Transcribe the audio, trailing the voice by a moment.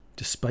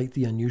Despite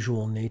the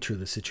unusual nature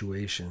of the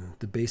situation,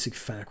 the basic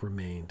fact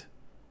remained.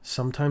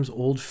 Sometimes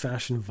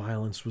old-fashioned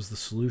violence was the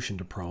solution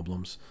to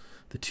problems.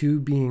 The two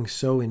being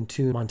so in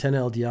tune, Montana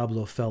El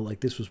Diablo felt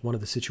like this was one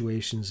of the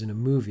situations in a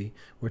movie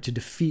where to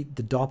defeat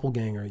the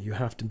doppelganger you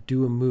have to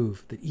do a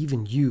move that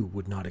even you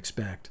would not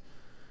expect.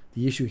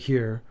 The issue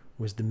here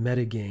was the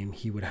metagame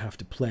he would have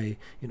to play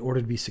in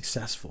order to be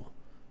successful.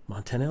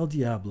 Montana El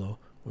Diablo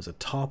was a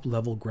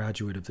top-level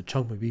graduate of the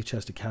Chunk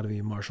McBeechest Academy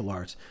of Martial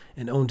Arts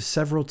and owned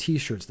several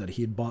t-shirts that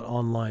he had bought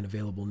online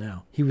available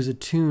now. He was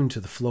attuned to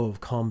the flow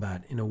of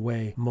combat in a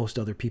way most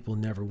other people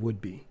never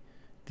would be.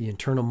 The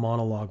internal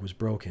monologue was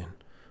broken.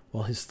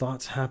 While his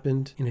thoughts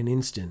happened in an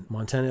instant,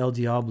 Montana El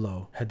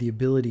Diablo had the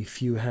ability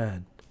few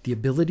had, the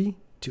ability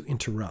to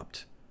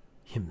interrupt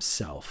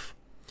himself.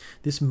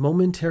 This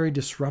momentary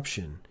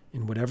disruption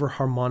in whatever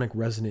harmonic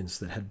resonance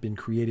that had been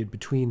created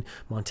between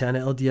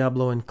Montana El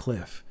Diablo and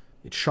Cliff,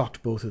 it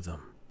shocked both of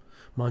them.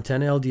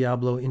 Montana El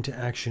Diablo into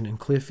action and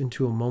Cliff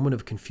into a moment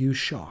of confused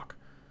shock.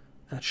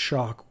 That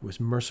shock was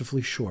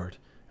mercifully short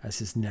as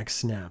his neck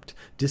snapped,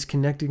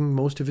 disconnecting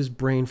most of his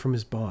brain from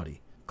his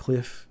body.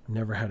 Cliff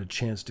never had a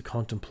chance to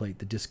contemplate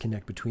the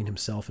disconnect between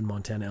himself and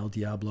Montana El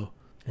Diablo,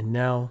 and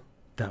now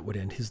that would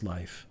end his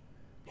life.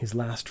 His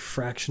last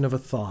fraction of a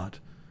thought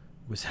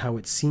was how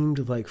it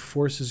seemed like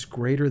forces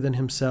greater than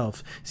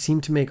himself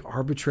seemed to make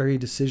arbitrary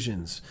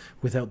decisions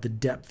without the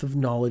depth of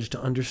knowledge to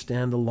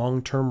understand the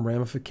long-term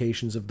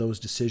ramifications of those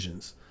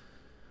decisions.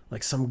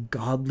 Like some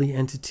godly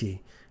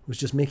entity was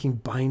just making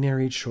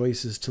binary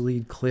choices to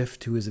lead Cliff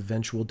to his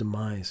eventual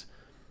demise.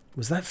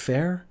 Was that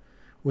fair?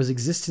 Was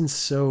existence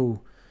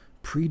so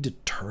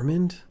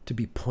predetermined to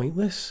be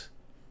pointless?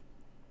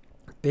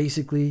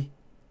 Basically,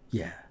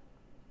 yeah.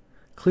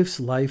 Cliff's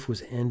life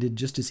was ended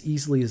just as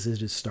easily as it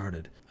had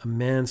started, a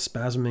man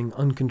spasming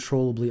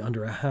uncontrollably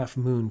under a half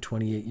moon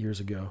 28 years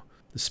ago.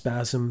 The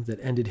spasm that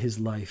ended his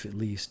life, at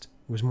least,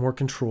 was more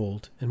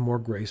controlled and more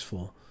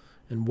graceful,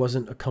 and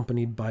wasn't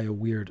accompanied by a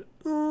weird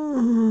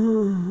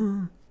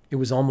It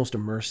was almost a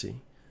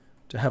mercy,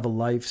 to have a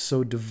life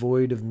so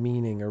devoid of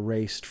meaning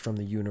erased from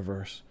the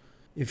universe.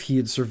 If he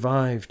had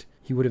survived,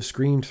 he would have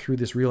screamed through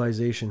this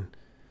realization,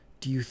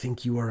 "Do you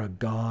think you are a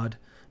god,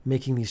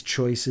 making these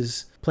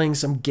choices, playing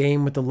some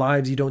game with the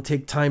lives you don't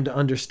take time to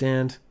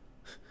understand?"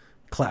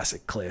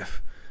 Classic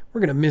Cliff.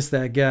 We're going to miss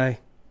that guy.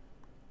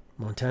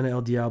 Montana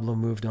El Diablo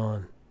moved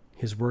on,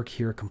 his work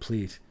here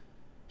complete.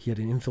 He had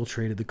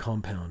infiltrated the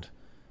compound.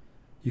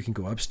 You can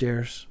go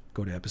upstairs,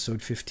 go to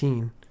episode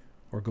 15,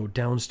 or go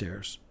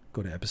downstairs,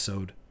 go to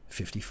episode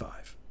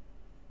 55.